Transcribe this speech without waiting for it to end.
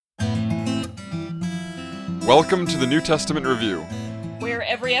Welcome to the New Testament Review. Where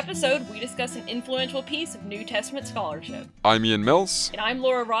every episode we discuss an influential piece of New Testament scholarship. I'm Ian Mills. And I'm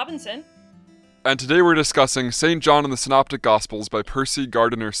Laura Robinson. And today we're discussing St. John and the Synoptic Gospels by Percy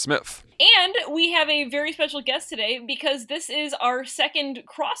Gardiner Smith. And we have a very special guest today because this is our second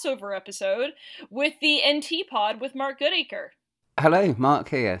crossover episode with the NT Pod with Mark Goodacre. Hello, Mark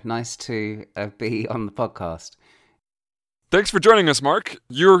here. Nice to be on the podcast. Thanks for joining us, Mark.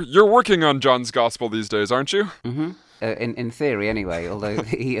 You're working on John's Gospel these days, aren't you? Mm-hmm. In theory, anyway. Although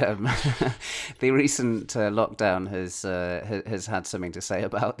the the recent lockdown has had something to say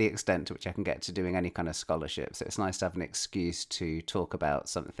about the extent to which I can get to doing any kind of scholarship. So it's nice to have an excuse to talk about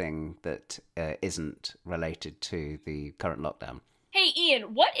something that isn't related to the current lockdown. Hey,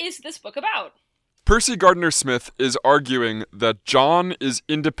 Ian, what is this book about? Percy Gardiner Smith is arguing that John is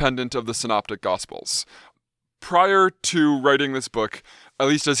independent of the Synoptic Gospels. Prior to writing this book, at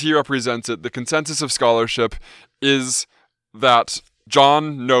least as he represents it, the consensus of scholarship is that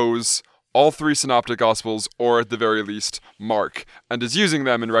John knows all three Synoptic Gospels, or at the very least, Mark, and is using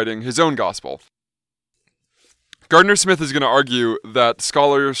them in writing his own Gospel. Gardiner Smith is going to argue that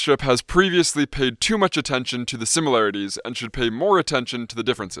scholarship has previously paid too much attention to the similarities and should pay more attention to the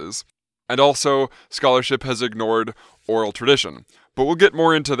differences. And also, scholarship has ignored oral tradition. But we'll get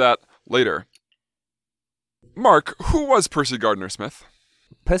more into that later. Mark, who was Percy Gardiner Smith?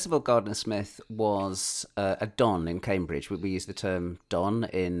 Percival Gardiner Smith was a don in Cambridge. We use the term don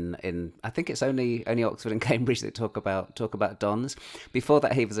in I think it's only Oxford and Cambridge that talk about dons. Before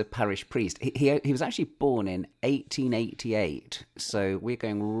that, he was a parish priest. He was actually born in 1888, so we're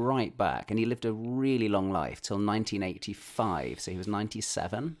going right back, and he lived a really long life till 1985. So he was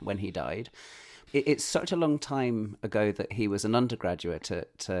 97 when he died. It's such a long time ago that he was an undergraduate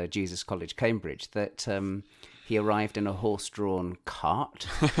at Jesus College, Cambridge, that he arrived in a horse-drawn cart,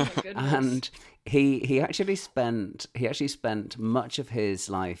 and he actually spent much of his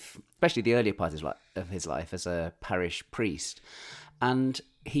life, especially the earlier part of his life, as a parish priest, and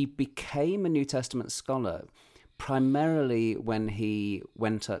he became a New Testament scholar primarily when he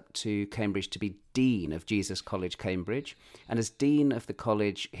went up to Cambridge to be Dean of Jesus College, Cambridge. And as Dean of the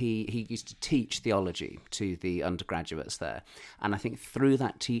college, he used to teach theology to the undergraduates there. And I think through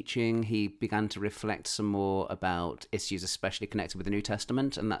that teaching, he began to reflect some more about issues especially connected with the New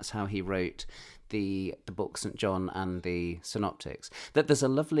Testament, and that's how he wrote the book St. John and the Synoptics. That there's a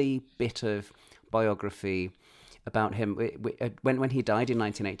lovely bit of biography about him. When he died in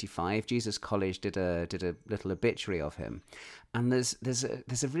 1985, Jesus College did a little obituary of him, and there's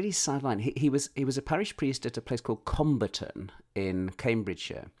a really sad line. He was a parish priest at a place called Comberton in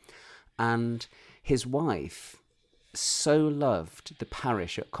Cambridgeshire, and his wife so loved the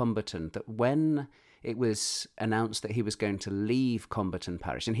parish at Comberton that when it was announced that he was going to leave Comberton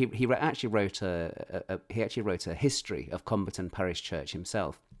Parish, and he actually wrote a history of Comberton Parish Church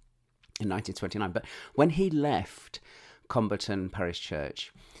himself in 1929. But when he left Comberton Parish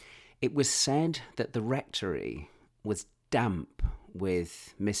Church, it was said that the rectory was damp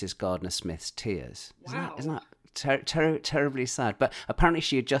with Mrs. Gardiner Smith's tears. Wow. Isn't that terribly sad? But apparently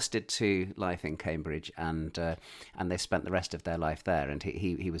she adjusted to life in Cambridge, and they spent the rest of their life there, and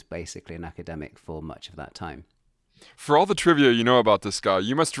he was basically an academic for much of that time. For all the trivia you know about this guy,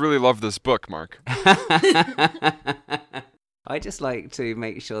 you must really love this book, Mark. I just like to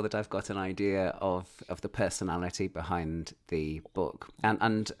make sure that I've got an idea of the personality behind the book.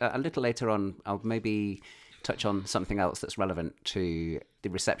 And a little later on, I'll maybe touch on something else that's relevant to the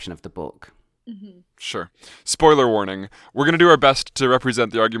reception of the book. Mm-hmm. Sure. Spoiler warning. We're going to do our best to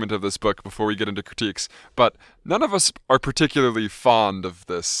represent the argument of this book before we get into critiques, but none of us are particularly fond of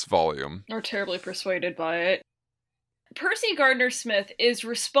this volume. Or terribly persuaded by it. Percy Gardiner Smith is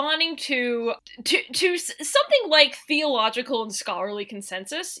responding to something like theological and scholarly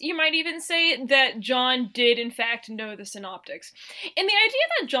consensus, you might even say, that John did in fact know the Synoptics. And the idea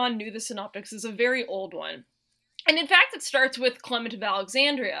that John knew the Synoptics is a very old one. And in fact, it starts with Clement of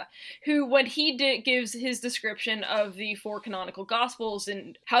Alexandria, who, when he gives his description of the four canonical Gospels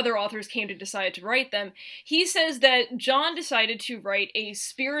and how their authors came to decide to write them, he says that John decided to write a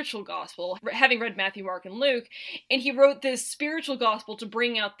spiritual Gospel, having read Matthew, Mark, and Luke, and he wrote this spiritual Gospel to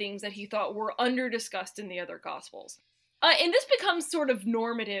bring out things that he thought were under-discussed in the other Gospels. And this becomes sort of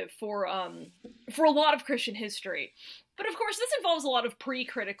normative for a lot of Christian history. But of course, this involves a lot of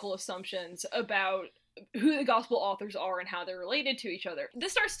pre-critical assumptions about who the gospel authors are and how they're related to each other.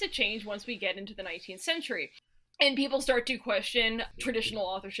 This starts to change once we get into the 19th century. And people start to question traditional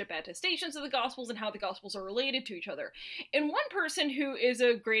authorship attestations of the Gospels and how the Gospels are related to each other. And one person who is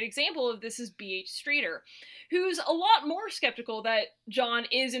a great example of this is B.H. Streeter, who's a lot more skeptical that John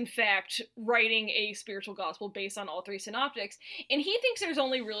is in fact writing a spiritual gospel based on all three synoptics. And he thinks there's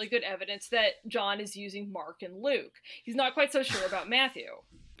only really good evidence that John is using Mark and Luke. He's not quite so sure about Matthew.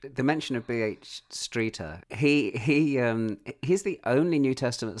 The mention of B.H. Streeter, he's the only New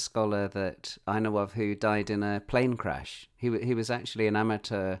Testament scholar that I know of who died in a plane crash. He was actually an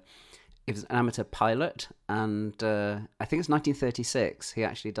amateur. He was an amateur pilot, and I think it's 1936. He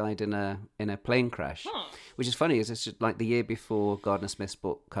actually died in a plane crash, which is funny. Is it's just like the year before Gardner Smith's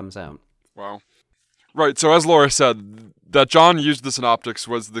book comes out. Wow. Right, so as Laura said, that John used the synoptics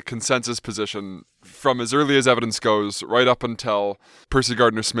was the consensus position from as early as evidence goes, right up until Percy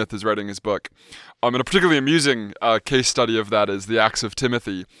Gardner Smith is writing his book. And a particularly amusing case study of that is the Acts of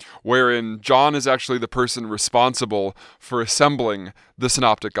Timothy, wherein John is actually the person responsible for assembling the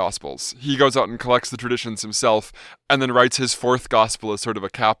synoptic gospels. He goes out and collects the traditions himself, and then writes his fourth gospel as sort of a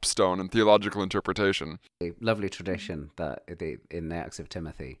capstone in theological interpretation. A lovely tradition that in the Acts of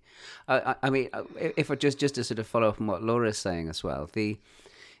Timothy. I mean, if I just to sort of follow up on what Laura's saying as well,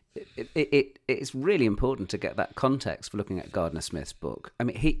 it's really important to get that context for looking at Gardner Smith's book. I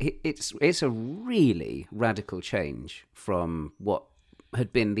mean, it's a really radical change from what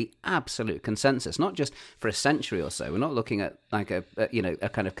had been the absolute consensus, not just for a century or so. We're not looking at like a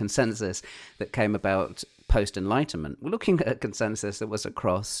kind of consensus that came about post-Enlightenment. We're looking at a consensus that was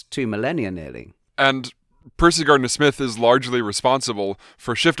across 2 millennia nearly. And Percy Gardner Smith is largely responsible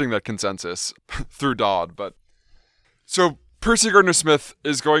for shifting that consensus through Dodd. So Percy Gardner Smith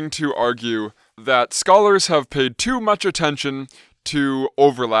is going to argue that scholars have paid too much attention to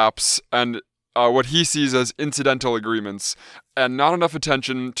overlaps and what he sees as incidental agreements, and not enough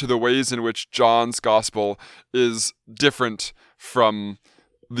attention to the ways in which John's gospel is different from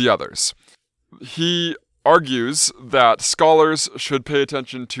the others. He argues that scholars should pay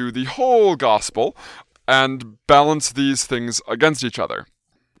attention to the whole gospel and balance these things against each other.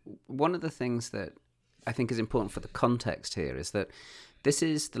 One of the things that I think is important for the context here is that this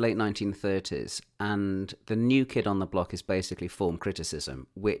is the late 1930s, and the new kid on the block is basically form criticism,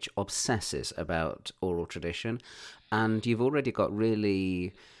 which obsesses about oral tradition. And you've already got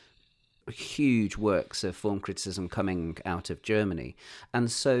really huge works of form criticism coming out of Germany.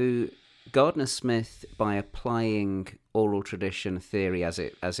 And so Gardner Smith, by applying oral tradition theory as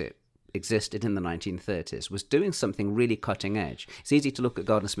it existed in the 1930s, was doing something really cutting edge. It's easy to look at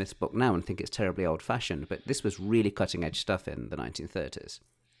Gardner Smith's book now and think it's terribly old-fashioned, but this was really cutting edge stuff in the 1930s.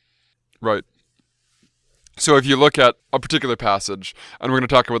 Right. So if you look at a particular passage, and we're going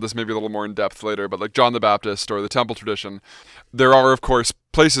to talk about this maybe a little more in depth later, but like John the Baptist or the Temple tradition, there are, of course,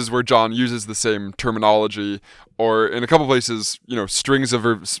 places where John uses the same terminology, or in a couple places,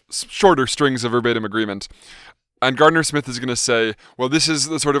 shorter strings of verbatim agreement. And Gardner Smith is going to say, well, this is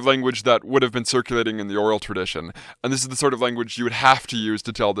the sort of language that would have been circulating in the oral tradition, and this is the sort of language you would have to use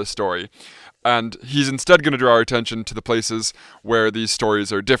to tell this story. And he's instead going to draw our attention to the places where these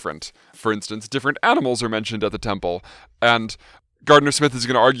stories are different. For instance, different animals are mentioned at the temple, and Gardner Smith is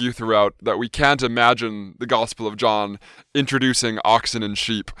going to argue throughout that we can't imagine the Gospel of John introducing oxen and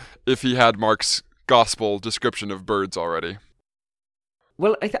sheep if he had Mark's Gospel description of birds already.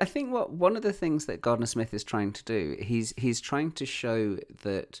 Well, I think one of the things that Gardner Smith is trying to do, he's trying to show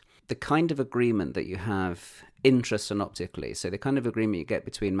that the kind of agreement that you have intrasynoptically, so the kind of agreement you get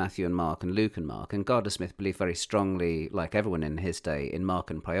between Matthew and Mark and Luke and Mark, and Gardner Smith believed very strongly, like everyone in his day, in Mark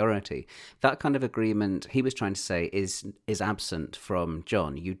and priority. That kind of agreement, he was trying to say, is absent from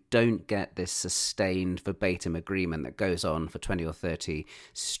John. You don't get this sustained verbatim agreement that goes on for 20 or 30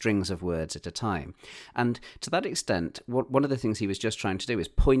 strings of words at a time. And to that extent, one of the things he was just trying to do is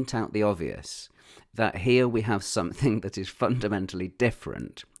point out the obvious, that here we have something that is fundamentally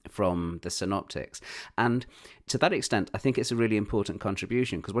different from the synoptics. And to that extent, I think it's a really important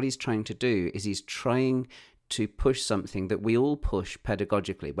contribution, because what he's trying to do is he's trying to push something that we all push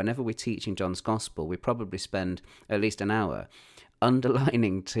pedagogically. Whenever we're teaching John's Gospel, we probably spend at least an hour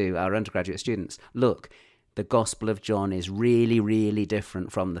underlining to our undergraduate students, look, the Gospel of John is really, really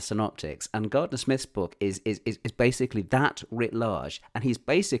different from the synoptics. And Gardner Smith's book is basically that writ large. And he's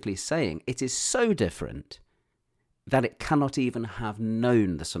basically saying it is so different that it cannot even have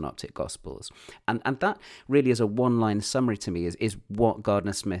known the synoptic Gospels. And that really is a one-line summary to me, is what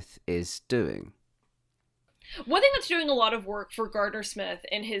Gardner Smith is doing. One thing that's doing a lot of work for Gardner Smith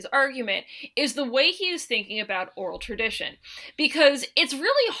in his argument is the way he is thinking about oral tradition. Because it's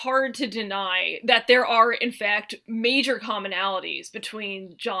really hard to deny that there are, in fact, major commonalities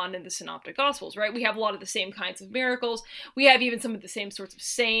between John and the Synoptic Gospels, right? We have a lot of the same kinds of miracles. We have even some of the same sorts of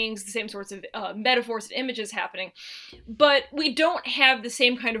sayings, the same sorts of metaphors and images happening. But we don't have the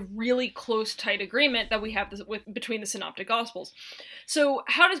same kind of really close, tight agreement that we have between the Synoptic Gospels. So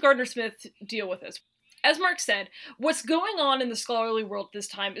how does Gardner Smith deal with this? As Mark said, what's going on in the scholarly world this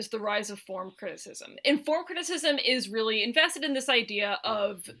time is the rise of form criticism. And form criticism is really invested in this idea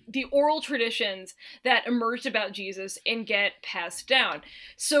of the oral traditions that emerged about Jesus and get passed down.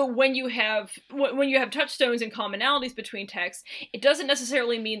 So when you have touchstones and commonalities between texts, it doesn't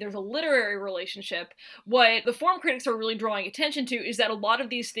necessarily mean there's a literary relationship. What the form critics are really drawing attention to is that a lot of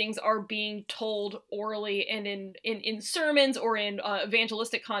these things are being told orally and in sermons or in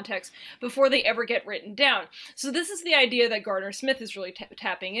evangelistic contexts before they ever get written down. So this is the idea that Gardner Smith is really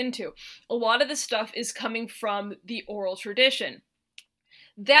tapping into. A lot of this stuff is coming from the oral tradition.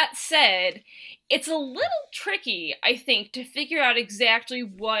 That said, it's a little tricky, I think, to figure out exactly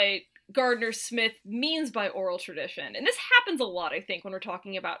what Gardner Smith means by oral tradition. And this happens a lot, I think, when we're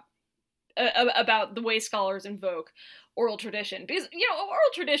talking about the way scholars invoke oral tradition, because oral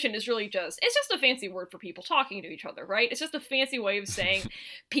tradition is really just a fancy word for people talking to each other, right? It's just a fancy way of saying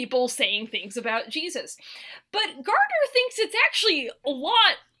people saying things about Jesus. But Gardner thinks it's actually a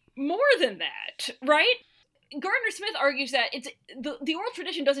lot more than that, right? Gardner Smith argues that it's the oral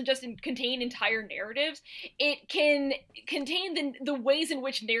tradition doesn't just contain entire narratives, it can contain the ways in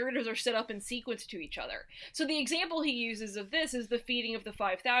which narratives are set up in sequence to each other. So the example he uses of this is the feeding of the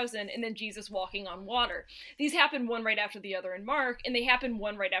 5,000 and then Jesus walking on water. These happen one right after the other in Mark, and they happen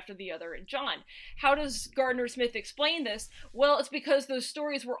one right after the other in John. How does Gardner Smith explain this? Well, it's because those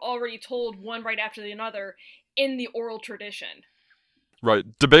stories were already told one right after the other in the oral tradition. Right.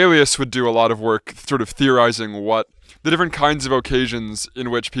 Debelius would do a lot of work sort of theorizing what the different kinds of occasions in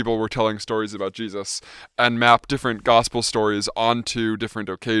which people were telling stories about Jesus and map different gospel stories onto different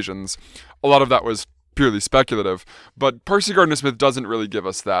occasions. A lot of that was purely speculative, but Percy Gardner Smith doesn't really give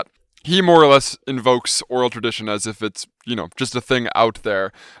us that. He more or less invokes oral tradition as if it's, just a thing out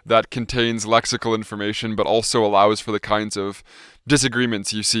there that contains lexical information, but also allows for the kinds of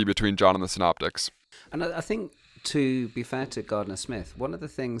disagreements you see between John and the Synoptics. And I think, to be fair to Gardner Smith, one of the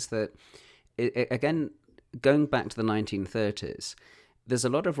things that, again, going back to the 1930s, there's a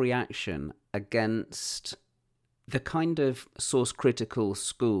lot of reaction against the kind of source-critical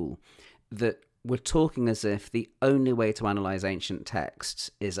school that we're talking as if the only way to analyse ancient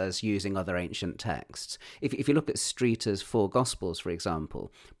texts is as using other ancient texts. If you look at Streeter's Four Gospels, for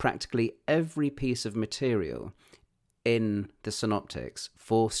example, practically every piece of material in the Synoptics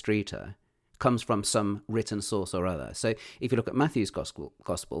for Streeter comes from some written source or other. So if you look at Matthew's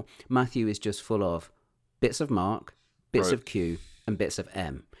gospel, Matthew is just full of bits of Mark, bits of Q, and bits of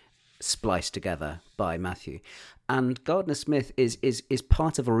M, spliced together by Matthew. And Gardner Smith is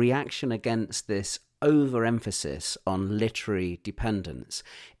part of a reaction against this overemphasis on literary dependence,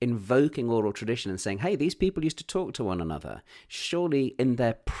 invoking oral tradition and saying, hey, these people used to talk to one another. Surely in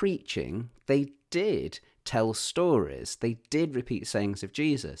their preaching, they did tell stories. They did repeat sayings of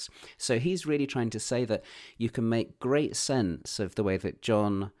Jesus. So he's really trying to say that you can make great sense of the way that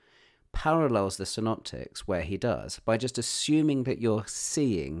John parallels the Synoptics, where he does, by just assuming that you're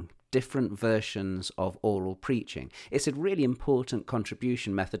seeing different versions of oral preaching. It's a really important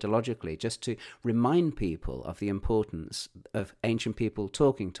contribution methodologically, just to remind people of the importance of ancient people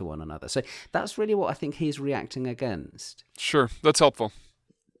talking to one another. So that's really what I think he's reacting against. Sure, that's helpful.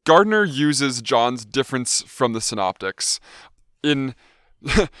 Gardner uses John's difference from the Synoptics in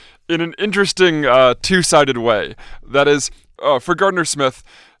an interesting two-sided way. That is, for Gardner Smith,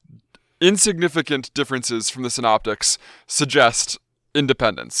 insignificant differences from the Synoptics suggest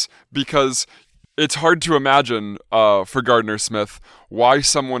independence, because it's hard to imagine, for Gardner Smith, why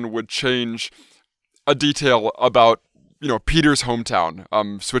someone would change a detail about Peter's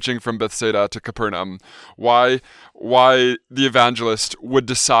hometown, switching from Bethsaida to Capernaum, why the evangelist would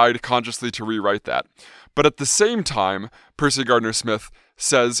decide consciously to rewrite that. But at the same time, Percy Gardner Smith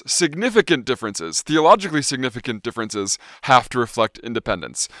says significant differences, theologically significant differences, have to reflect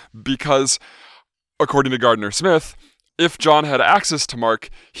independence. Because, according to Gardner Smith, if John had access to Mark,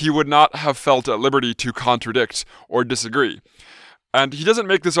 he would not have felt at liberty to contradict or disagree. And he doesn't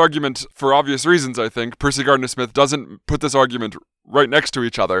make this argument for obvious reasons, I think. Percy Gardner Smith doesn't put this argument right next to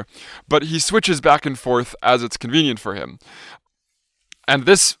each other, but he switches back and forth as it's convenient for him. And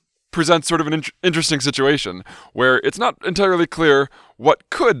this presents sort of an interesting situation where it's not entirely clear what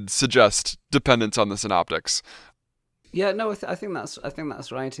could suggest dependence on the synoptics. Yeah, no, I think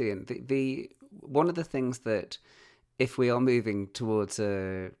that's right, Ian. The one of the things that, if we are moving towards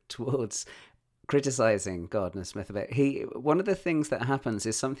criticizing Gardner Smith a bit, one of the things that happens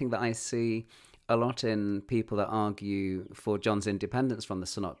is something that I see a lot in people that argue for John's independence from the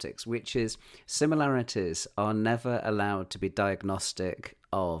synoptics, which is similarities are never allowed to be diagnostic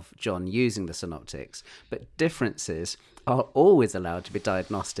of John using the synoptics, but differences are always allowed to be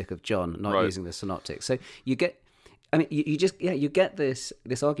diagnostic of John not using the synoptics. So you get, I mean, you get this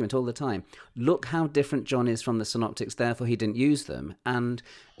argument all the time. Look how different John is from the synoptics, therefore he didn't use them. And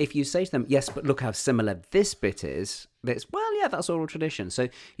if you say to them, yes, but look how similar this bit is, that's oral tradition. So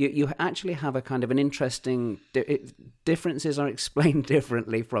you actually have a kind of an interesting differences are explained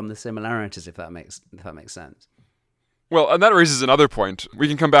differently from the similarities, if that makes sense. Well, and that raises another point. We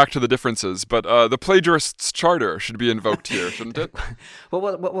can come back to the differences, but the plagiarist's charter should be invoked here, shouldn't it? Well,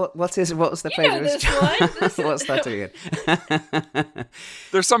 what's the plagiarist's charter? What's that again?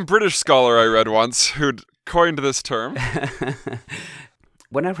 There's some British scholar I read once who'd coined this term.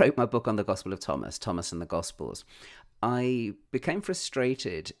 When I wrote my book on the Gospel of Thomas and the Gospels, I became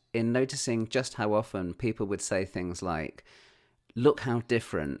frustrated in noticing just how often people would say things like, look how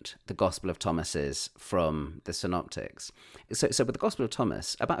different the Gospel of Thomas is from the Synoptics. So with the Gospel of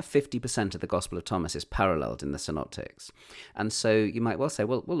Thomas, about 50% of the Gospel of Thomas is paralleled in the Synoptics. And so you might well say,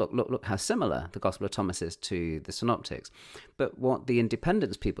 well, look how similar the Gospel of Thomas is to the Synoptics. But what the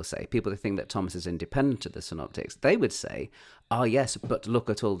independence people say, people who think that Thomas is independent of the Synoptics, they would say, yes, but look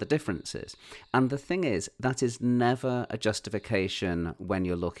at all the differences. And the thing is, that is never a justification when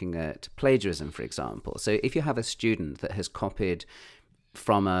you're looking at plagiarism, for example. So if you have a student that has copied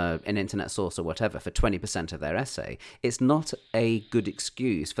from an internet source or whatever for 20% of their essay, it's not a good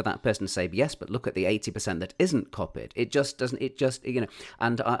excuse for that person to say, yes, but look at the 80% that isn't copied. It just doesn't,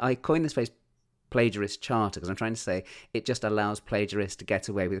 and I coined this phrase plagiarist charter because I'm trying to say it just allows plagiarists to get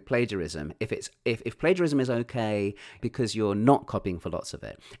away with plagiarism if plagiarism is okay because you're not copying for lots of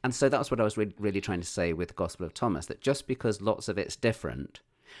it. And so that's what I was really trying to say with the Gospel of Thomas, that just because lots of it's different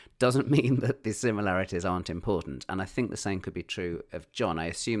doesn't mean that the similarities aren't important. And I think the same could be true of John. I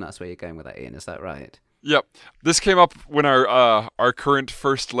assume that's where you're going with that, Ian. Is that right? Yep. This came up when our current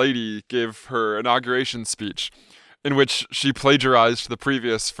First Lady gave her inauguration speech, in which she plagiarized the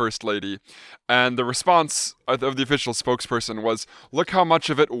previous First Lady. And the response of the official spokesperson was, look how much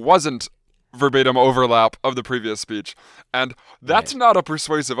of it wasn't verbatim overlap of the previous speech. And that's not a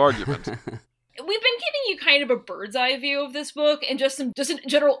persuasive argument. We've been giving you kind of a bird's eye view of this book and just a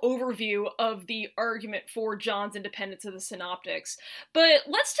general overview of the argument for John's independence of the synoptics. But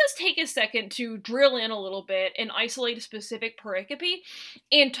let's just take a second to drill in a little bit and isolate a specific pericope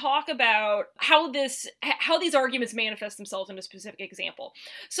and talk about how these arguments manifest themselves in a specific example.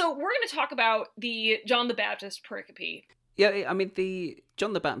 So we're going to talk about the John the Baptist pericope. Yeah, I mean, the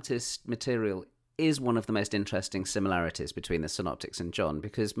John the Baptist material is one of the most interesting similarities between the Synoptics and John,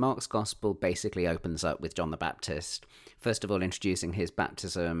 because Mark's Gospel basically opens up with John the Baptist, first of all introducing his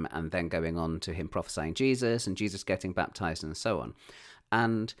baptism and then going on to him prophesying Jesus and Jesus getting baptized and so on.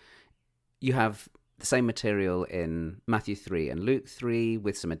 And you have the same material in Matthew 3 and Luke 3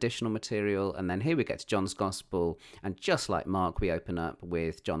 with some additional material, and then here we get to John's Gospel, and just like Mark, we open up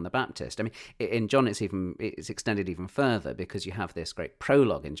with John the Baptist. I mean, in John it's extended even further, because you have this great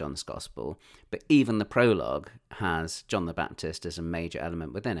prologue in John's Gospel, but even the prologue has John the Baptist as a major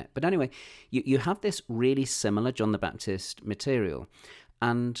element within it. But anyway, you have this really similar John the Baptist material,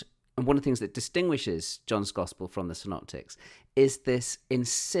 and one of the things that distinguishes John's Gospel from the Synoptics is this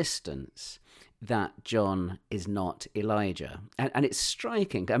insistence that John is not Elijah. And it's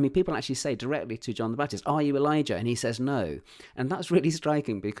striking. I mean, people actually say directly to John the Baptist, are you Elijah? And he says no. And that's really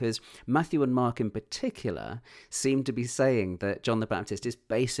striking, because Matthew and Mark in particular seem to be saying that John the Baptist is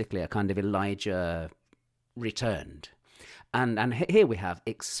basically a kind of Elijah returned. And here we have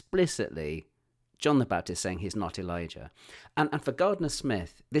explicitly John the Baptist saying he's not Elijah. And for Gardner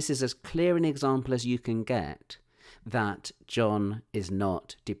Smith, this is as clear an example as you can get that John is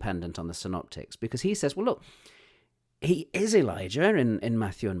not dependent on the synoptics, because he says, well, look, he is Elijah in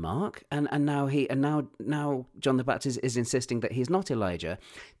Matthew and Mark, and now John the Baptist is insisting that he's not Elijah.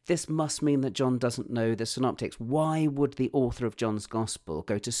 This must mean that John doesn't know the synoptics. Why would the author of John's Gospel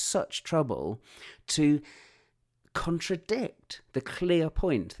go to such trouble to contradict the clear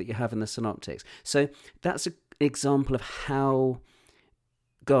point that you have in the synoptics? So that's an example of how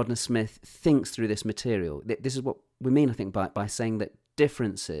Gardner Smith thinks through this material. This is what we mean, I think, by saying that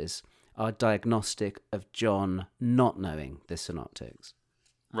differences are diagnostic of John not knowing the synoptics.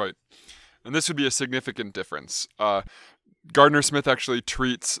 Right. And this would be a significant difference. Gardner Smith actually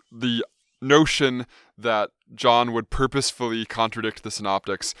treats the notion that John would purposefully contradict the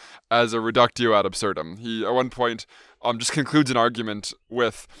synoptics as a reductio ad absurdum. He, at one point, just concludes an argument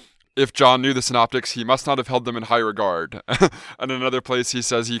with, if John knew the synoptics, he must not have held them in high regard. And in another place, he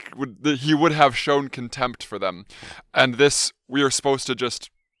says he would have shown contempt for them. And this, we are supposed to just,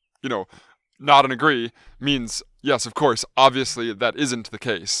 nod and agree, means, yes, of course, obviously that isn't the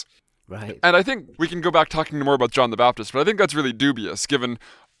case. Right. And I think we can go back talking more about John the Baptist, but I think that's really dubious, given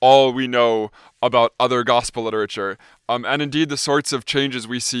all we know about other gospel literature, and indeed the sorts of changes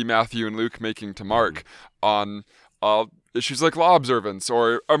we see Matthew and Luke making to Mark on issues like law observance,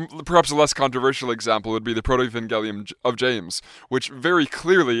 or perhaps a less controversial example would be the Proto-Evangelium of James, which very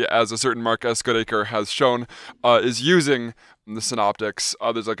clearly, as a certain Mark S. Goodacre has shown, is using the synoptics.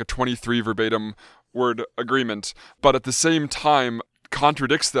 There's like a 23 verbatim word agreement, but at the same time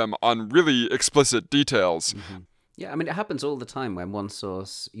contradicts them on really explicit details. Mm-hmm. Yeah, I mean, it happens all the time when one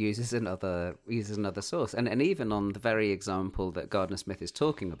source uses another source. And even on the very example that Gardner Smith is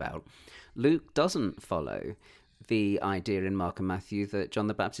talking about, Luke doesn't follow the idea in Mark and Matthew that John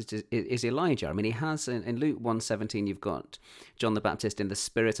the Baptist is Elijah. I mean, he has, in Luke 1:17, you've got John the Baptist in the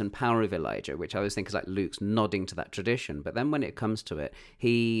spirit and power of Elijah, which I always think is like Luke's nodding to that tradition. But then when it comes to it,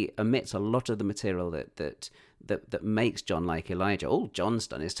 he omits a lot of the material that makes John like Elijah. All John's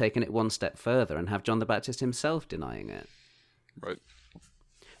done is taken it one step further and have John the Baptist himself denying it. Right.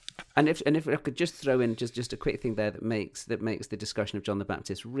 And if I could just throw in just a quick thing there that makes the discussion of John the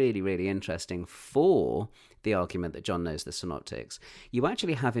Baptist really, really interesting for the argument that John knows the synoptics, you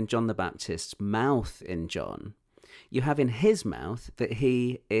actually have in John the Baptist's mouth in John, you have in his mouth that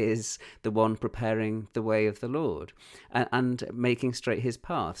he is the one preparing the way of the Lord and making straight his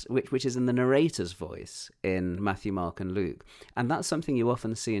paths, which is in the narrator's voice in Matthew, Mark, and Luke. And that's something you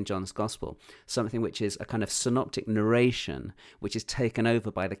often see in John's Gospel, something which is a kind of synoptic narration, which is taken over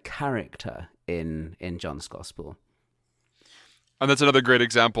by the character in John's Gospel. And that's another great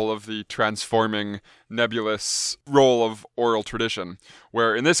example of the transforming, nebulous role of oral tradition,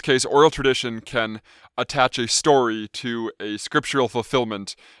 where in this case, oral tradition can attach a story to a scriptural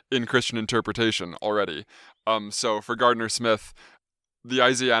fulfillment in Christian interpretation already. So for Gardner Smith, the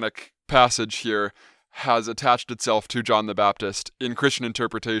Isaianic passage here has attached itself to John the Baptist in Christian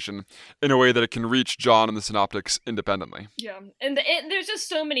interpretation in a way that it can reach John and the synoptics independently. Yeah, and there's just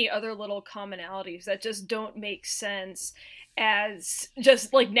so many other little commonalities that just don't make sense as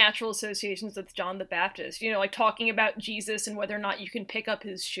just like natural associations with John the Baptist, like talking about Jesus and whether or not you can pick up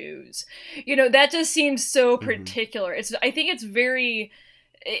his shoes. That just seems so particular. I think it's very,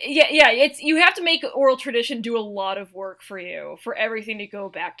 it's, you have to make oral tradition do a lot of work for you, for everything to go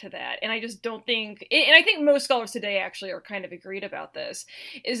back to that. And I just don't think, and I think most scholars today actually are kind of agreed about this,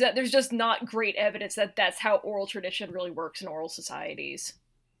 is that there's just not great evidence that that's how oral tradition really works in oral societies.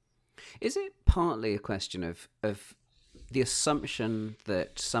 Is it partly a question of the assumption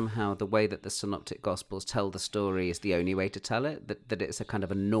that somehow the way that the synoptic gospels tell the story is the only way to tell it, that it's a kind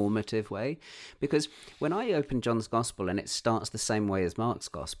of a normative way? Because when I open John's gospel and it starts the same way as Mark's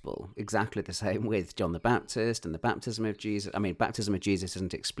gospel, exactly the same with John the Baptist and the baptism of Jesus. I mean, baptism of Jesus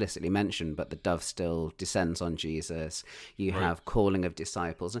isn't explicitly mentioned, but the dove still descends on Jesus. You have calling of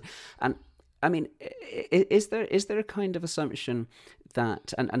disciples. And I mean, is there a kind of assumption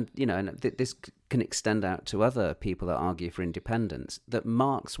that, and this can extend out to other people that argue for independence, that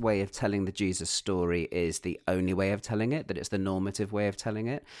Mark's way of telling the Jesus story is the only way of telling it, that it's the normative way of telling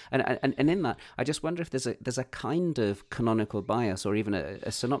it? And in that, I just wonder if there's a kind of canonical bias or even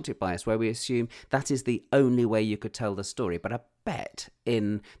a synoptic bias where we assume that is the only way you could tell the story. But I bet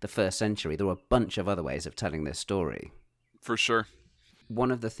in the first century there were a bunch of other ways of telling this story. For sure. One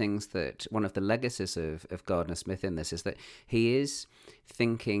of the legacies of Gardner Smith in this is that he is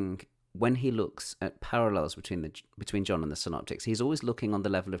thinking, when he looks at parallels between John and the synoptics, he's always looking on the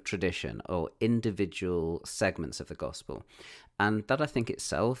level of tradition or individual segments of the gospel. And that, I think,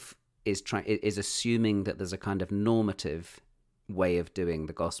 itself is assuming that there's a kind of normative way of doing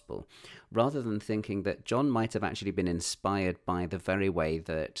the gospel, rather than thinking that John might have actually been inspired by the very way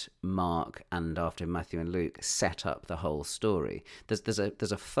that Mark and after Matthew and Luke set up the whole story. I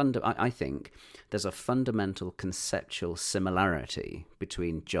think there's a fundamental conceptual similarity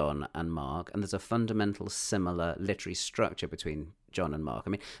between John and Mark, and there's a fundamental similar literary structure between John and Mark. I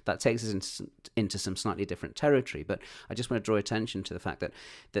mean, that takes us into some slightly different territory, but I just want to draw attention to the fact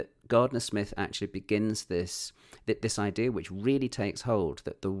that Gardner Smith actually begins this idea, which really takes hold,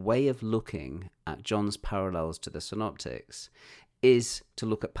 that the way of looking at John's parallels to the synoptics is to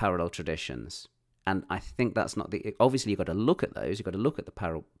look at parallel traditions And I think that's not the. Obviously, you've got to look at those. You've got to look at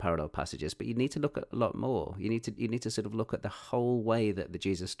the parallel passages, but you need to look at a lot more. You need to sort of look at the whole way that the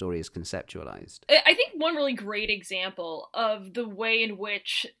Jesus story is conceptualized. I think one really great example of the way in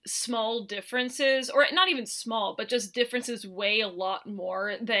which small differences, or not even small, but just differences weigh a lot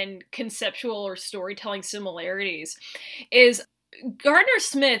more than conceptual or storytelling similarities, is Gardner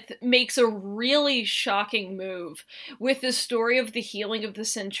Smith makes a really shocking move with the story of the healing of the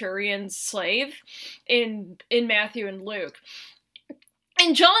centurion's slave in Matthew and Luke.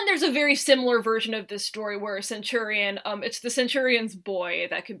 In John, there's a very similar version of this story where a centurion, it's the centurion's boy,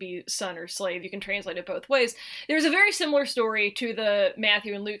 that could be son or slave, you can translate it both ways. There's a very similar story to the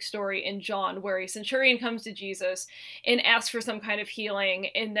Matthew and Luke story in John, where a centurion comes to Jesus and asks for some kind of healing,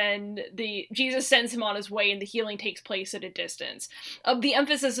 and then Jesus sends him on his way, and the healing takes place at a distance. The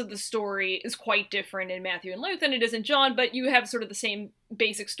emphasis of the story is quite different in Matthew and Luke than it is in John, but you have sort of the same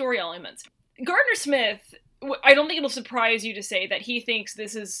basic story elements. Gardner Smith, I don't think it'll surprise you to say that he thinks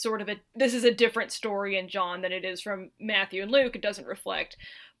this is a different story in John than it is from Matthew and Luke. It doesn't reflect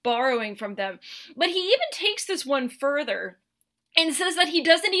borrowing from them. But he even takes this one further and says that he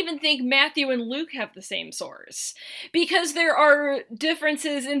doesn't even think Matthew and Luke have the same source, because there are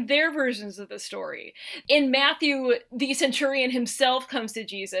differences in their versions of the story. In Matthew, the centurion himself comes to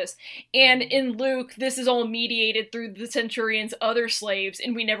Jesus, and in Luke, this is all mediated through the centurion's other slaves,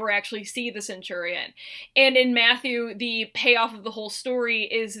 and we never actually see the centurion. And in Matthew, the payoff of the whole story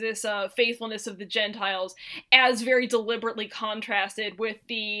is this faithfulness of the Gentiles, as very deliberately contrasted with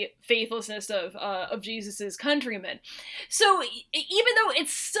the faithlessness of Jesus's countrymen. So even though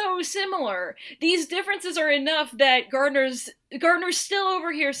it's so similar, these differences are enough that Gardner's still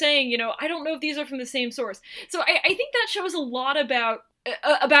over here saying, I don't know if these are from the same source. So I think that shows a lot about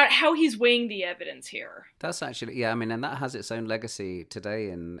how he's weighing the evidence here. That's actually, and that has its own legacy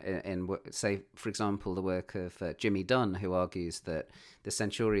today in say, for example, the work of Jimmy Dunn, who argues that the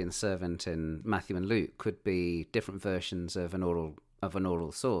centurion's servant in Matthew and Luke could be different versions of an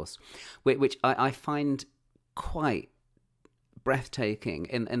oral source, which I find quite breathtaking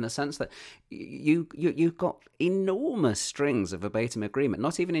in the sense that you've got enormous strings of verbatim agreement,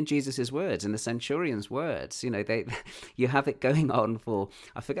 not even in Jesus's words, in the centurion's words. You have it going on for,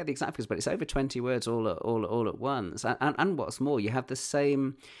 I forget the exact figures, but it's over 20 words all at once. And what's more, you have the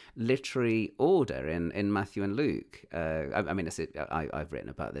same literary order in Matthew and Luke. I've written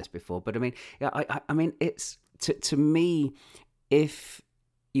about this before, but it's to me, if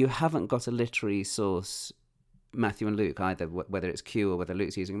you haven't got a literary source, Matthew and Luke, either whether it's Q or whether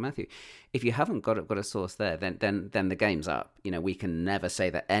Luke's using Matthew, if you haven't got a source there, then the game's up. We can never say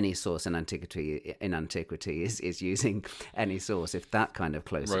that any source in antiquity is using any source if that kind of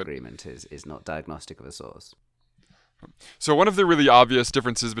close agreement is not diagnostic of a source. So one of the really obvious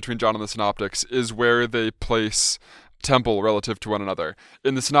differences between John and the Synoptics is where they place temple relative to one another.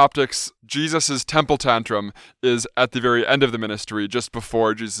 In the Synoptics, Jesus' temple tantrum is at the very end of the ministry, just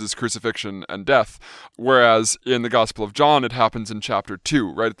before Jesus' crucifixion and death, whereas in the Gospel of John, it happens in chapter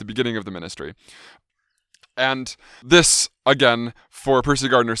 2, right at the beginning of the ministry. And this, again, for Percy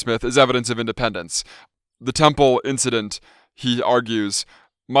Gardner Smith, is evidence of independence. The temple incident, he argues,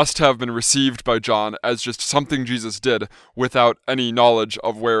 must have been received by John as just something Jesus did without any knowledge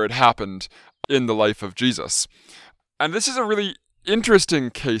of where it happened in the life of Jesus. And this is a really interesting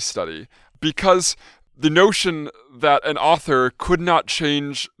case study because the notion that an author could not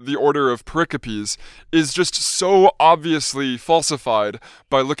change the order of pericopes is just so obviously falsified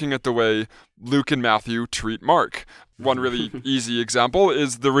by looking at the way Luke and Matthew treat Mark. One really easy example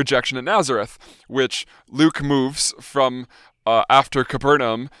is the rejection at Nazareth, which Luke moves from after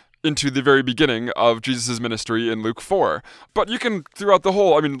Capernaum into the very beginning of Jesus' ministry in Luke 4. But you can, throughout the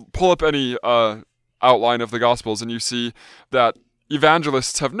whole, pull up any outline of the Gospels, and you see that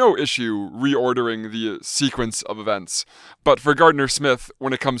evangelists have no issue reordering the sequence of events. But for Gardner Smith,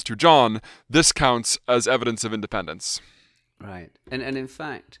 when it comes to John, this counts as evidence of independence. Right. And in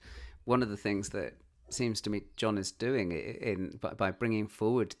fact, one of the things that seems to me John is doing by bringing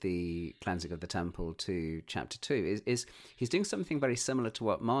forward the cleansing of the temple to chapter 2 is he's doing something very similar to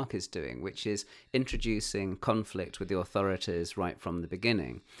what Mark is doing, which is introducing conflict with the authorities right from the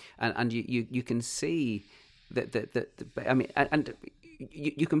beginning, and you can see that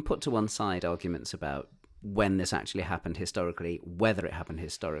you can put to one side arguments about when this actually happened historically, whether it happened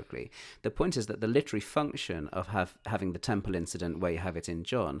historically. The point is that the literary function of having the temple incident where you have it in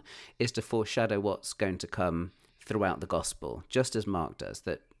John is to foreshadow what's going to come throughout the gospel, just as Mark does,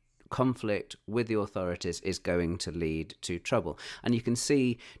 that conflict with the authorities is going to lead to trouble. And you can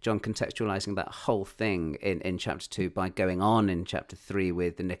see John contextualizing that whole thing in chapter 2 by going on in chapter 3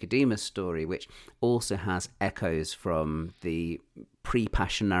 with the Nicodemus story, which also has echoes from the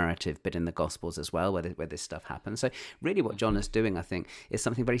pre-passion narrative bit in the Gospels as well, where this stuff happens. So really what John is doing, I think, is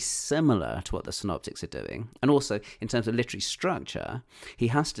something very similar to what the Synoptics are doing. And also, in terms of literary structure, he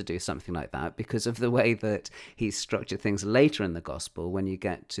has to do something like that because of the way that he's structured things later in the Gospel when you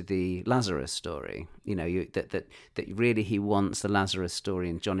get to the Lazarus story. You know, that really he wants the Lazarus story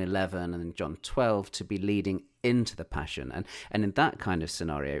in John 11 and in John 12 to be leading into the Passion. And in that kind of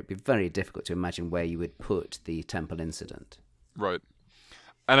scenario, it'd be very difficult to imagine where you would put the temple incident. Right.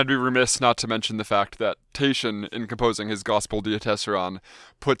 And I'd be remiss not to mention the fact that Tatian, in composing his Gospel Diatessaron,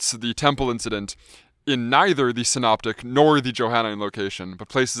 puts the temple incident in neither the synoptic nor the Johannine location, but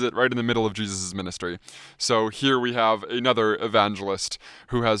places it right in the middle of Jesus' ministry. So here we have another evangelist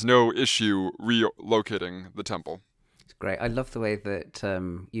who has no issue relocating the temple. Great. I love the way that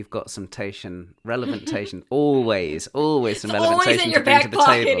you've got some relevant Tatian, always some relevant Tatian to bring to the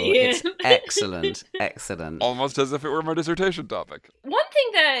table. Ian. It's excellent. Almost as if it were my dissertation topic. One thing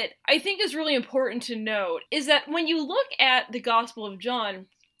that I think is really important to note is that when you look at the Gospel of John,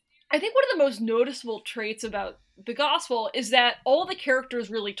 I think one of the most noticeable traits about the Gospel is that all the characters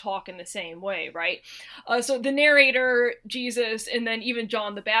really talk in the same way, right? So the narrator, Jesus, and then even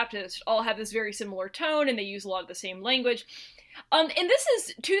John the Baptist all have this very similar tone, and they use a lot of the same language. And this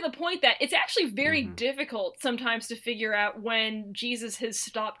is to the point that it's actually very difficult sometimes to figure out when Jesus has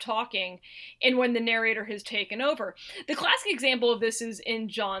stopped talking and when the narrator has taken over. The classic example of this is in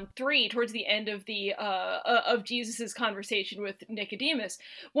John 3, towards the end of of Jesus's conversation with Nicodemus.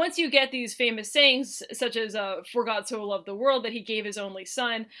 Once you get these famous sayings, such as "For God so loved the world that he gave his only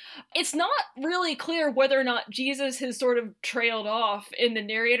son," it's not really clear whether or not Jesus has sort of trailed off and the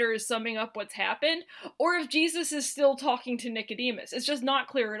narrator is summing up what's happened, or if Jesus is still talking to Nicodemus. It's just not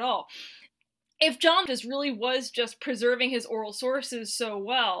clear at all. If John just really was just preserving his oral sources so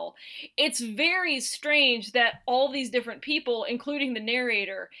well, it's very strange that all these different people, including the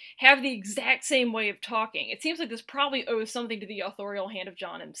narrator, have the exact same way of talking. It seems like this probably owes something to the authorial hand of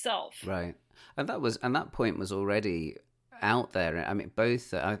John himself. Right. And that point was already out there. I mean,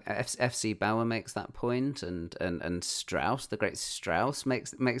 both F.C. Bauer makes that point, and Strauss, the great Strauss,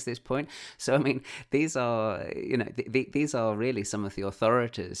 makes this point. So I mean, these are these are really some of the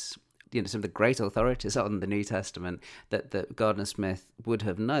authorities, some of the great authorities on the New Testament that Gardner Smith would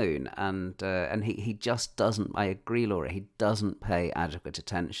have known, and he just doesn't. I agree, Laura. He doesn't pay adequate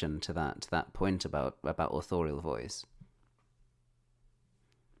attention to that point about authorial voice.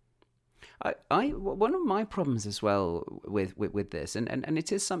 One of my problems as well with this, and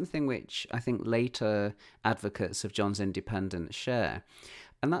it is something which I think later advocates of John's independence share,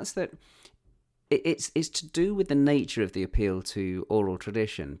 and that's that it's to do with the nature of the appeal to oral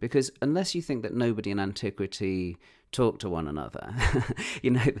tradition. Because unless you think that nobody in antiquity talked to one another,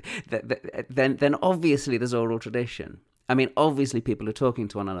 then obviously there's oral tradition. I mean, obviously people are talking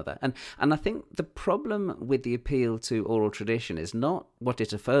to one another. And I think the problem with the appeal to oral tradition is not what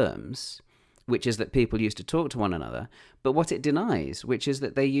it affirms, which is that people used to talk to one another, but what it denies, which is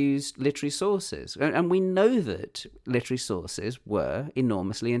that they used literary sources. And we know that literary sources were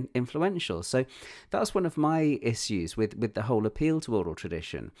enormously influential. So that's one of my issues with the whole appeal to oral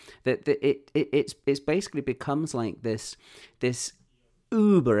tradition, that it's basically becomes like this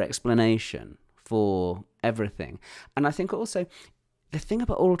uber explanation for everything. And I think also the thing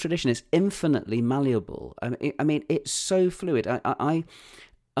about oral tradition is infinitely malleable. I mean, it's so fluid.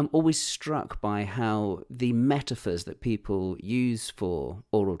 I'm always struck by how the metaphors that people use for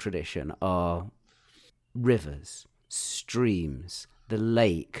oral tradition are rivers, streams, the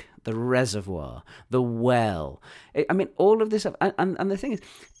lake, the reservoir, the well. I mean, all of this stuff. And the thing is,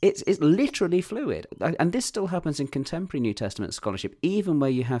 it's literally fluid. And this still happens in contemporary New Testament scholarship, even where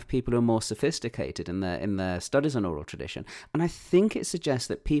you have people who are more sophisticated in their studies on oral tradition. And I think it suggests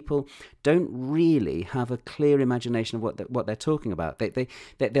that people don't really have a clear imagination of what they're talking about. They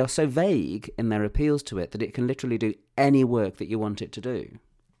are so vague in their appeals to it that it can literally do any work that you want it to do.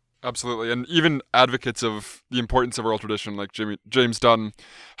 Absolutely. And even advocates of the importance of oral tradition, like James Dunn,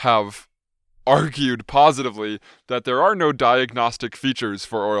 have argued positively that there are no diagnostic features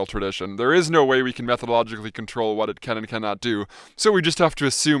for oral tradition. There is no way we can methodologically control what it can and cannot do, so we just have to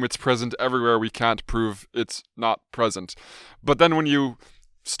assume it's present everywhere we can't prove it's not present. But then when you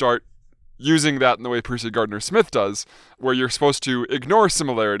start using that in the way Percy Gardner Smith does, where you're supposed to ignore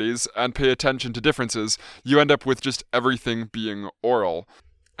similarities and pay attention to differences, you end up with just everything being oral.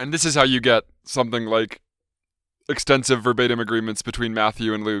 And this is how you get something like extensive verbatim agreements between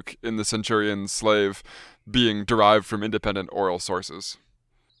Matthew and Luke in The Centurion's Slave being derived from independent oral sources.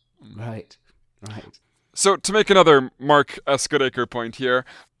 Right. So to make another Mark S. Goodacre point here,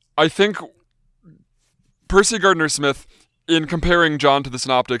 I think Percy Gardner-Smith, in comparing John to the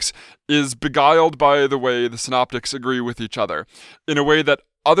Synoptics, is beguiled by the way the Synoptics agree with each other, in a way that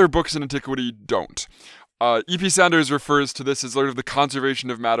other books in antiquity don't. E.P. Sanders refers to this as sort of the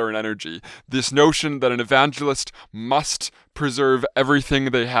conservation of matter and energy, this notion that an evangelist must preserve everything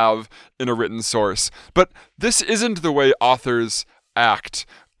they have in a written source. But this isn't the way authors act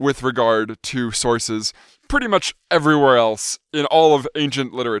with regard to sources pretty much everywhere else in all of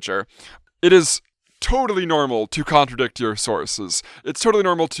ancient literature. It is totally normal to contradict your sources. It's totally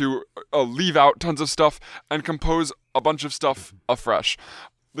normal to leave out tons of stuff and compose a bunch of stuff afresh.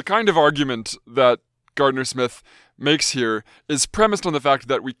 The kind of argument that Gardner-Smith makes here is premised on the fact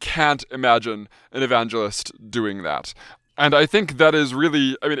that we can't imagine an evangelist doing that. And I think that is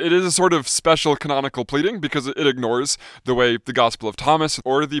really, it is a sort of special canonical pleading because it ignores the way the Gospel of Thomas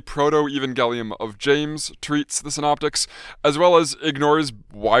or the Proto-Evangelium of James treats the Synoptics, as well as ignores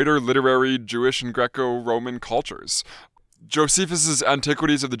wider literary Jewish and Greco-Roman cultures. Josephus's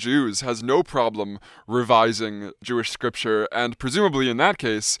Antiquities of the Jews has no problem revising Jewish scripture, and presumably in that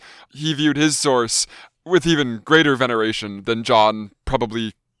case, he viewed his source with even greater veneration than John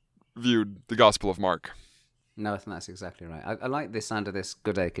probably viewed the Gospel of Mark. No, I think that's exactly right. I like this sound of this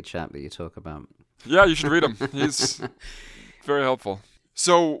Goodacre chap that you talk about. Yeah, you should read him. He's very helpful.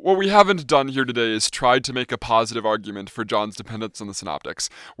 So what we haven't done here today is tried to make a positive argument for John's dependence on the Synoptics.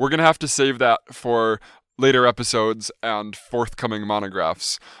 We're going to have to save that for later episodes and forthcoming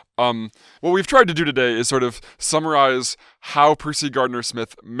monographs. What we've tried to do today is sort of summarize how Percy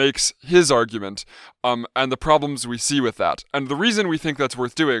Gardner-Smith makes his argument, and the problems we see with that. And the reason we think that's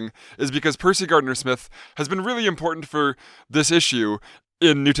worth doing is because Percy Gardner-Smith has been really important for this issue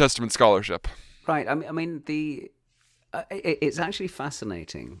in New Testament scholarship. Right. It's actually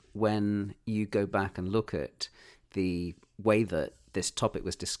fascinating when you go back and look at the way that this topic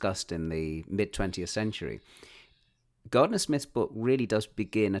was discussed in the mid-20th century. Gardner-Smith's book really does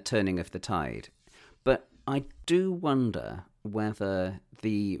begin a turning of the tide. But I do wonder whether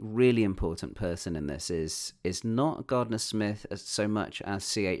the really important person in this is not Gardner-Smith so much as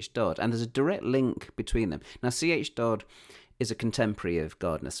C.H. Dodd. And there's a direct link between them. Now, C.H. Dodd is a contemporary of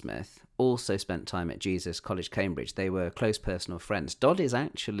Gardner-Smith, also spent time at Jesus College, Cambridge. They were close personal friends. Dodd is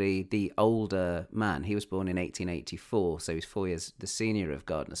actually the older man. He was born in 1884, so he's 4 years the senior of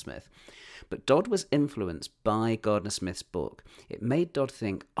Gardner-Smith. But Dodd was influenced by Gardner-Smith's book. It made Dodd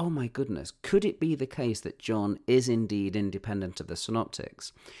think, oh my goodness, could it be the case that John is indeed independent of the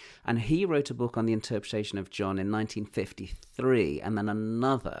Synoptics? And he wrote a book on the interpretation of John in 1953, and then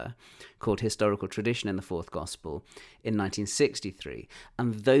another called Historical Tradition in the Fourth Gospel in 1963.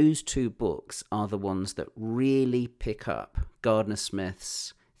 And those two books are the ones that really pick up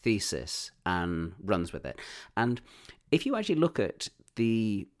Gardner-Smith's thesis and runs with it. And if you actually look at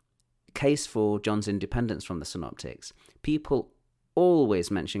the case for John's independence from the Synoptics, people always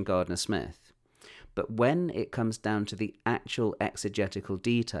mention Gardner-Smith. But when it comes down to the actual exegetical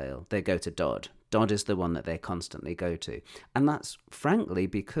detail, they go to Dodd. Dodd is the one that they constantly go to. And that's frankly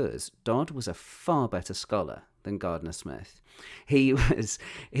because Dodd was a far better scholar than Gardner-Smith. He is,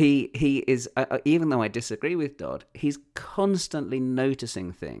 even though I disagree with Dodd, he's constantly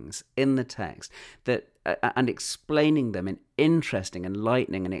noticing things in the text that and explaining them in interesting,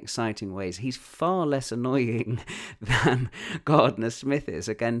 enlightening, and exciting ways. He's far less annoying than Gardner-Smith is,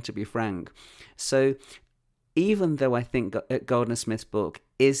 again, to be frank. So even though I think Gardner-Smith's book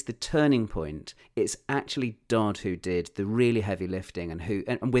is the turning point, it's actually Dodd who did the really heavy lifting,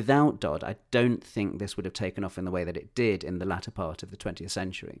 and without Dodd, I don't think this would have taken off in the way that it did in the latter part of the 20th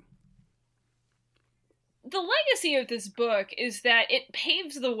century. The legacy of this book is that it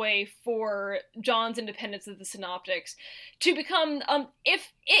paves the way for John's independence of the Synoptics to become,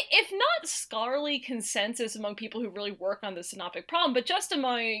 if not scholarly consensus among people who really work on the synoptic problem, but just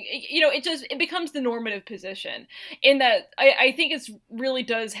among, it becomes the normative position. In that, I think it really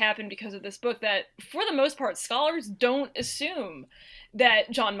does happen because of this book that, for the most part, scholars don't assume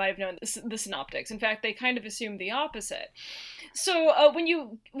that John might have known the Synoptics. In fact, they kind of assume the opposite. So when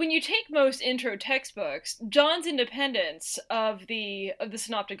you take most intro textbooks, John's independence of the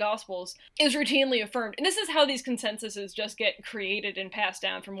Synoptic Gospels is routinely affirmed, and this is how these consensuses just get created and passed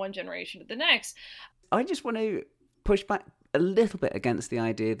down from one generation to the next. I just want to push back a little bit against the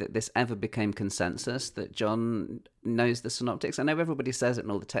idea that this ever became consensus, that John knows the Synoptics. I know everybody says it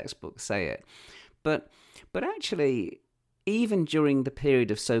and all the textbooks say it, but actually, even during the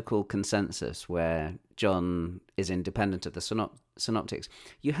period of so-called consensus where John is independent of the synoptics,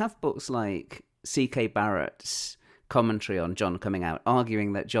 you have books like C.K. Barrett's commentary on John coming out,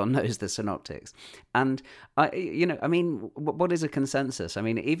 arguing that John knows the synoptics. And, what is a consensus? I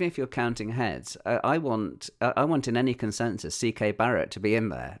mean, even if you're counting heads, I want in any consensus C.K. Barrett to be in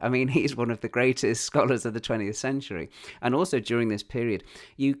there. I mean, he's one of the greatest scholars of the 20th century. And also during this period,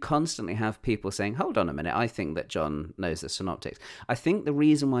 you constantly have people saying, hold on a minute, I think that John knows the synoptics. I think the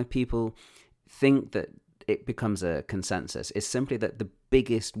reason why people think that it becomes a consensus is simply that the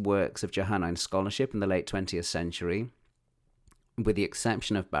biggest works of Johannine scholarship in the late 20th century, with the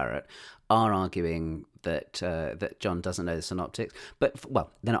exception of Barrett, are arguing that that John doesn't know the synoptics. But,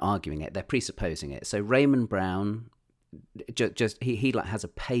 well, they're not arguing it, they're presupposing it. So Raymond Brown, he has a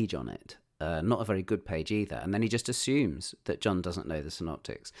page on it. Not a very good page either, and then he just assumes that John doesn't know the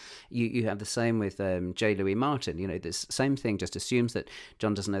synoptics. You have the same with J. Louis Martin. This same thing, just assumes that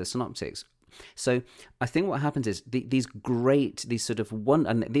John doesn't know the synoptics. So I think what happens is these are great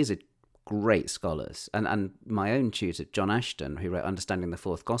scholars, and my own tutor John Ashton, who wrote Understanding the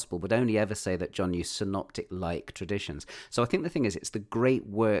Fourth Gospel, would only ever say that John used synoptic-like traditions. So I think the thing is, it's the great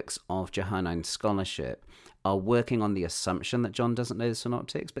works of Johannine scholarship are working on the assumption that John doesn't know the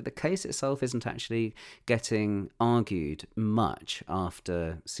synoptics, but the case itself isn't actually getting argued much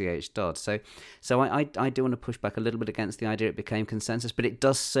after C.H. Dodd. So I do want to push back a little bit against the idea it became consensus, but it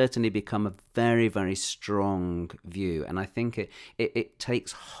does certainly become a very, very strong view, and I think it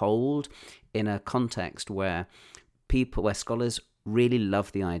takes hold in a context where scholars really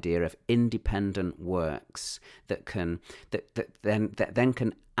love the idea of independent works that then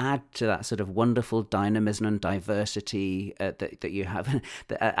can add to that sort of wonderful dynamism and diversity that you have,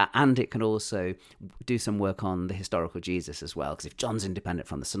 and it can also do some work on the historical Jesus as well. Because if John's independent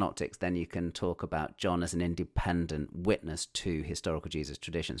from the synoptics, then you can talk about John as an independent witness to historical Jesus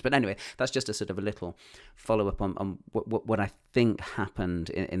traditions. But anyway, that's just a sort of a little follow up on what I think happened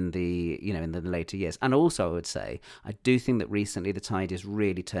in the later years. And also, I would say, I do think that recently the tide is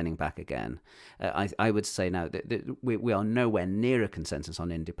really turning back again. I would say now that we are nowhere near a consensus on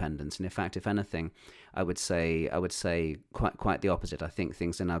independence, and in fact, if anything, I would say quite the opposite. I think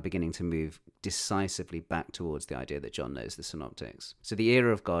things are now beginning to move decisively back towards the idea that John knows the synoptics. So the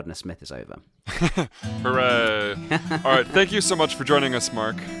era of Gardner Smith is over. Hooray! All right, thank you so much for joining us,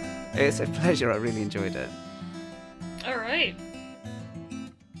 Mark. It's a pleasure. I really enjoyed it. All right.